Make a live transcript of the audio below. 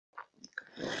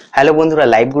Hello বন্ধুরা,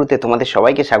 live গ্রুপে তোমাদের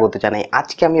সবাইকে স্বাগত জানাই।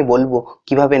 আজকে আমি বলবো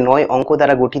কিভাবে 9 অঙ্ক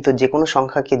দ্বারা গঠিত যে কোনো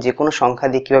সংখ্যাকে যে কোনো সংখ্যা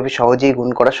দিয়ে কিভাবে সহজেই গুণ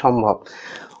করা সম্ভব।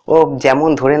 ও যেমন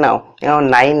ধরে নাও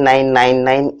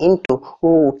 9999 ইন্টু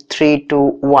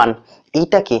 321,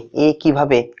 এইটাকে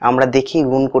কিভাবে আমরা দেখেই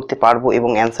গুণ করতে পারবো এবং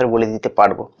অ্যান্সার বলে দিতে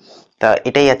পারবো। তা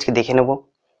এটাই আজকে দেখে নেব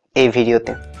এই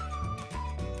ভিডিওতে।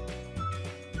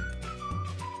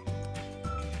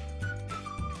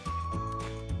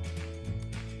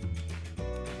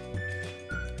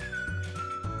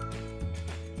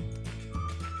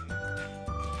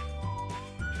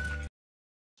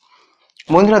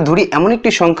 বন্ধুরা, ধরি এমন একটি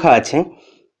সংখ্যা আছে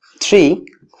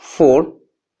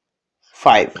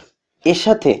 345, এর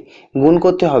সাথে গুণ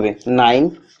করতে হবে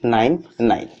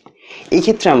 999। এই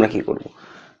ক্ষেত্রে আমরা কি করব?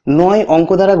 9 অঙ্ক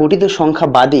দ্বারা গঠিত সংখ্যা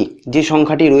বাদে যে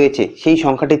সংখ্যাটি রয়েছে সেই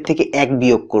সংখ্যাটির থেকে 1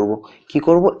 বিয়োগ করব। কি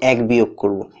করব? 1 বিয়োগ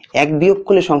করব। 1 বিয়োগ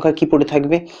করলে সংখ্যা কি পড়ে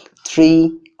থাকবে?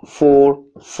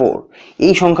 344,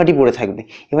 এই সংখ্যাটি পড়ে থাকবে।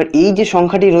 এবার এই যে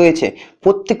সংখ্যাটি রয়েছে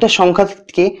প্রত্যেকটা সংখ্যা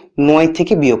থেকে 9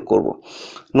 থেকে বিয়োগ করব।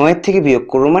 9 থেকে বিয়োগ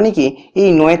করবো মানে কি, এই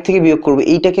 9 থেকে বিয়োগ করবো,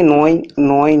 এইটাকে 9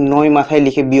 9 9 মাথায়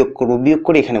লিখে বিয়োগ করব। বিয়োগ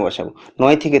করে এখানে বসাবো।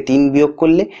 9 থেকে 3 বিয়োগ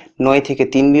করলে 9 থেকে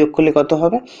 3 বিয়োগ করলে কত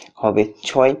হবে? হবে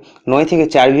 6। 9 থেকে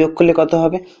 4 বিয়োগ করলে কত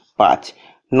হবে? 5।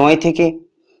 9 থেকে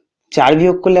 4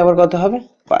 বিয়োগ করলে আবার কত হবে?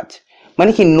 5।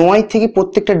 মানে কি 9 থেকে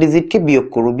প্রত্যেকটা ডিজিটকে বিয়োগ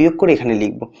করব। বিয়োগ করে এখানে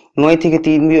লিখবো। 9 থেকে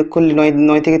 3 বিয়োগ করলে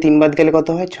 9 থেকে 3 বাদ গেলে কত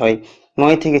হয়? 6।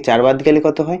 9 থেকে 4 বাদ গেলে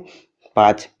কত হয়?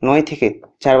 5। 9 থেকে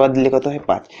 4 বাদ দিলে কত হয়?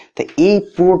 5। তা এই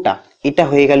পুরোটা এটা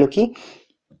হয়ে গেল কি,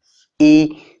 এই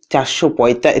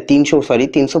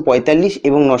 345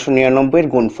 এবং 999 এর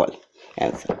গুণফল,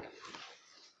 অ্যান্সার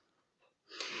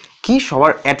কি?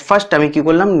 সবার অ্যাট ফার্স্ট আমি কি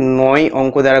করলাম, 9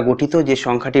 অঙ্ক দ্বারা গঠিত যে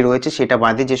সংখ্যাটি রয়েছে সেটা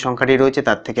বাদে যে সংখ্যাটি রয়েছে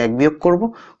তার থেকে 1 বিয়োগ করব।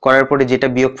 করার পরে যেটা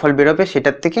বিয়োগফল বেরোবে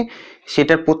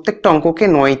সেটার প্রত্যেকটা অঙ্ককে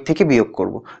 9 থেকে বিয়োগ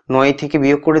করব। 9 থেকে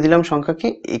বিয়োগ করে দিলাম সংখ্যাকে,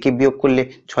 একে বিয়োগ করলে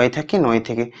 6 থাকে, 9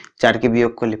 থেকে 4কে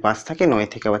বিয়োগ করলে 5 থাকে, 9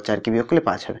 থেকে আবার 4কে বিয়োগ করলে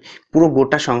 5 হবে। পুরো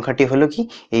গোটা সংখ্যাটি হলো কি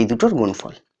এই দুটোর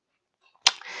গুণফল।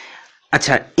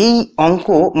 আচ্ছা, এই অঙ্ক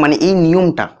মানে এই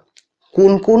নিয়মটা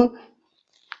কোন কোন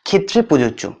ক্ষেত্রে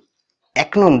প্রযোজ্য?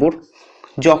 1 নম্বর,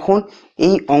 যখন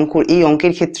এই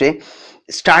অঙ্কের ক্ষেত্রে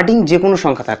স্টার্টিং যে কোনো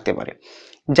সংখ্যা থাকতে পারে,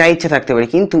 যা ইচ্ছা থাকতে পারে,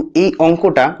 কিন্তু এই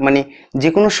অঙ্কটা মানে যে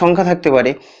কোনো সংখ্যা থাকতে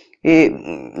পারে,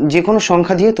 যে কোনো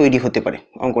সংখ্যা দিয়ে তৈরি হতে পারে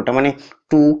অঙ্কটা, মানে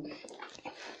 2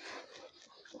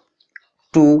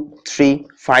 2 3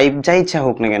 5 যা ইচ্ছা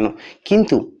হোক না কেন,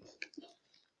 কিন্তু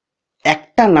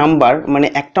একটা নাম্বার মানে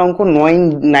একটা অঙ্ক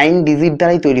 9 ডিজিট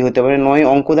দ্বারাই তৈরি হতে পারে, 9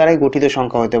 অঙ্ক দ্বারাই গঠিত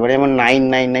সংখ্যা হতে পারে। যেমন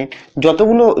 999,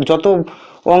 যত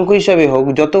অঙ্ক হিসাবে হোক,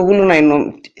 যতগুলো 9,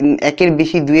 1-এর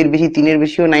বেশি, 2-এর বেশি, 3-এর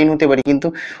বেশিও 9 হতে পারে, কিন্তু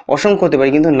অসংখ্য হতে পারে,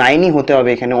 কিন্তু 9ই হতে হবে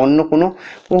এখানে, অন্য কোনো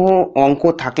অঙ্ক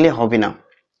থাকলে হবে না।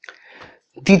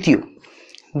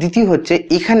 দ্বিতীয় হচ্ছে,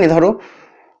 এখানে ধরো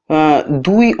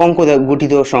 2 অঙ্ক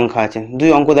গঠিত সংখ্যা আছে, 2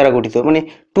 অঙ্ক দ্বারা গঠিত মানে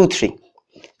 2 3,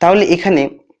 তাহলে এখানে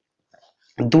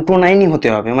দুটো 9ই হতে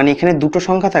হবে। মানে এখানে দুটো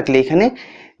সংখ্যা থাকলে এখানে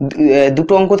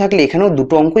দুটো অঙ্ক থাকলে এখানেও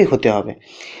দুটো অঙ্কই হতে হবে।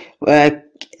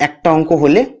 একটা অঙ্ক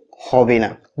হলে হবে না,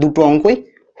 দুটো অঙ্কই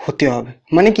হতে হবে।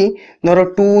 মানে কি, ধরো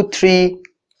 2 3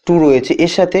 2 রয়েছে,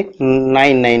 এর সাথে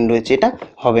 9 9 রয়েছে, এটা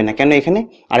হবে না। কেন? এখানে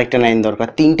আরেকটা 9 দরকার,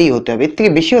 তিনটেই হতে হবে। এর থেকে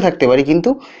বেশিও থাকতে পারে, কিন্তু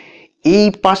এই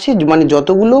পাশে মানে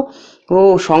যতগুলো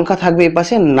সংখ্যা থাকবে এই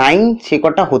পাশে 9 সে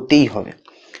কটা হতেই হবে।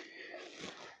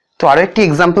 তো আরো একটি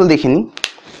এক্সাম্পল দেখে নিই,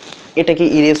 এটাকে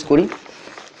ইরেজ করি।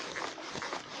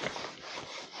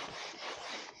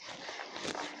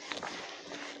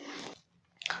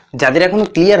 যাদের এখনো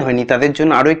ক্লিয়ার হয়নি তাদের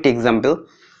জন্য আরো একটি এক্সাম্পল,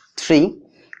 3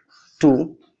 2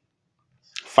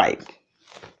 5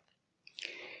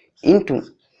 ইন্টু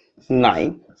 9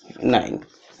 9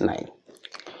 9।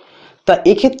 তা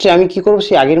এক্ষেত্রে আমি কি করবো,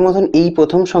 সেই আগের মতন এই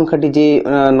প্রথম সংখ্যাটি যে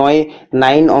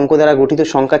 9 অঙ্ক দ্বারা গঠিত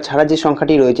সংখ্যা ছাড়া যে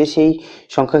সংখ্যাটি রয়েছে সেই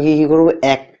সংখ্যাকে কি করবো,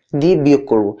 1 দিয়ে বিয়োগ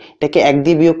করব। এটাকে 1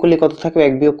 দিয়ে বিয়োগ করলে কত থাকবে?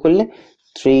 1 বিয়োগ করলে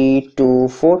 3 2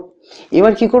 4।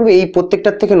 এবার কি করবো, এই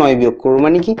প্রত্যেকটার থেকে 9 বিয়োগ করবো।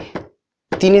 মানে কি,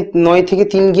 9 থেকে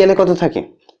 3 গেলে কত থাকে?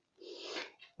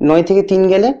 9 থেকে 3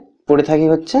 গেলে পড়ে থাকে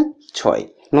হচ্ছে 6।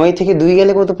 9 থেকে 2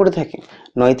 গেলে কত পড়ে থাকে?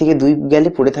 9 থেকে 2 গেলে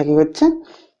পড়ে থাকে হচ্ছে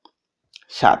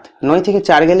 7। 9 থেকে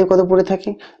 4 গেলে কত পড়ে থাকে?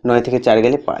 9 থেকে 4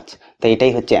 গেলে 5। তাই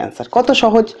এটাই হচ্ছে অ্যান্সার। কত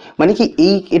সহজ! মানে কি,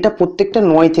 এটা প্রত্যেকটা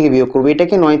 9 থেকে বিয়োগ করবো।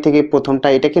 এটাকে 9 থেকে প্রথমটা,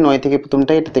 এটাকে 9 থেকে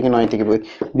প্রথমটা, এটা থেকে 9 থেকে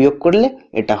বিয়োগ করলে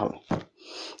এটা হবে।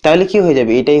 তাহলে কি হয়ে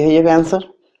যাবে? এটাই হয়ে যাবে অ্যান্সার।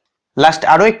 লাস্ট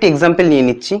আরো একটি এক্সাম্পল নিয়ে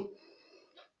নিচ্ছি,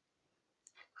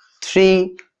 3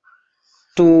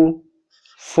 2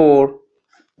 4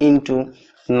 ইন্টু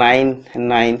 9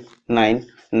 9 9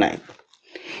 9।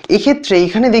 এক্ষেত্রে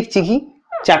এখানে দেখছি কি,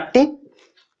 চারটে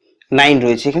 9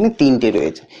 রয়েছে, এখানে 3টে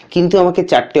রয়েছে, কিন্তু আমাকে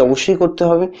 4টে অবশ্যই করতে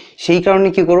হবে। সেই কারণে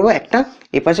কি করব, একটা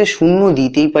এপাশে শূন্য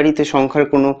দিতেই পারি, তো সংখ্যার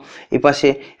কোনো এপাশে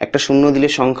একটা শূন্য দিলে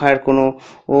সংখ্যার কোনো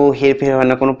হেরফের হয়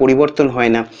না, কোনো পরিবর্তন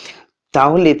হয় না।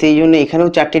 তাহলে তো এই জন্য এখানেও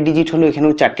 4টে ডিজিট হলো,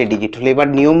 এখানেও 4টে ডিজিট হলো। এবার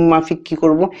নিয়ম মাফিক কি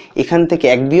করব, এখান থেকে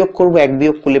 1 বিয়োগ করব, 1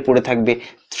 বিয়োগ করলে পড়ে থাকবে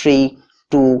 3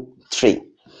 2 3,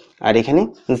 আর এখানে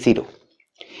 0।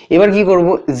 এবার কি করব,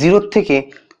 0 থেকে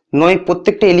 9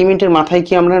 প্রত্যেকটা এলিমেন্টের মাথায়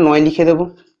কি আমরা 9 লিখে দেব,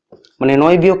 মানে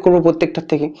 9 বিয়োগ করব প্রত্যেকটার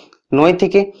থেকে। 9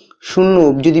 থেকে 0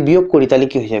 যদি বিয়োগ করি তাহলে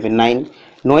কি হয়ে যাবে 9,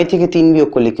 9 থেকে 3 বিয়োগ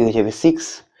করলে কি হয়ে যাবে 6,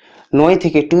 9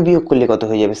 থেকে 2 বিয়োগ করলে কত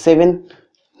হয়ে যাবে 7,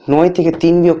 9 থেকে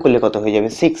 3 বিয়োগ করলে কত হয়ে যাবে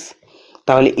 6।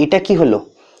 তাহলে এটা কি হলো,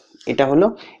 এটা হলো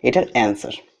এটার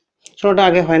অ্যান্সার। শোনোটা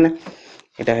আগে হয় না,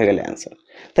 এটা হয়ে গেল অ্যান্সার।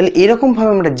 তাহলে এরকম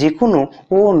ভাবে আমরা যে কোনো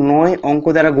 9 অঙ্ক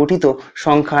দ্বারা গঠিত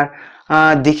সংখ্যার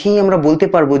দেখেই আমরা বলতে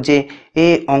পারবো যে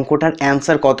এই অঙ্কটার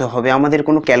অ্যান্সার কত হবে, আমাদের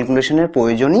কোনো ক্যালকুলেশনের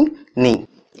প্রয়োজনই নেই।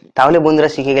 তাহলে বন্ধুরা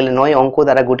শিখে গেলে 9 অঙ্ক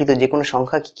দ্বারা গঠিত যে কোনো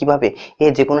সংখ্যা কিভাবে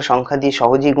যে কোনো সংখ্যা দিয়ে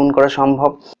সহজেই গুণ করা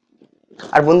সম্ভব।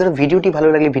 আর বন্ধুরা ভিডিওটি ভালো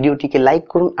লাগলে ভিডিওটিকে লাইক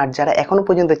করুন, আর যারা এখনো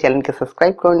পর্যন্ত চ্যানেলকে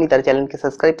সাবস্ক্রাইব করেননি তারা চ্যানেলকে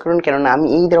সাবস্ক্রাইব করুন, কেননা আমি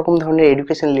এই রকম ধরনের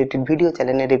এডুকেশন রিলেটেড ভিডিও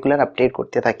চ্যানেলে রেগুলার আপডেট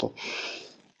করতে থাকি।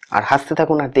 আর হাসতে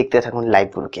থাকুন আর দেখতে থাকুন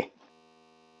লাইভগুলোকে।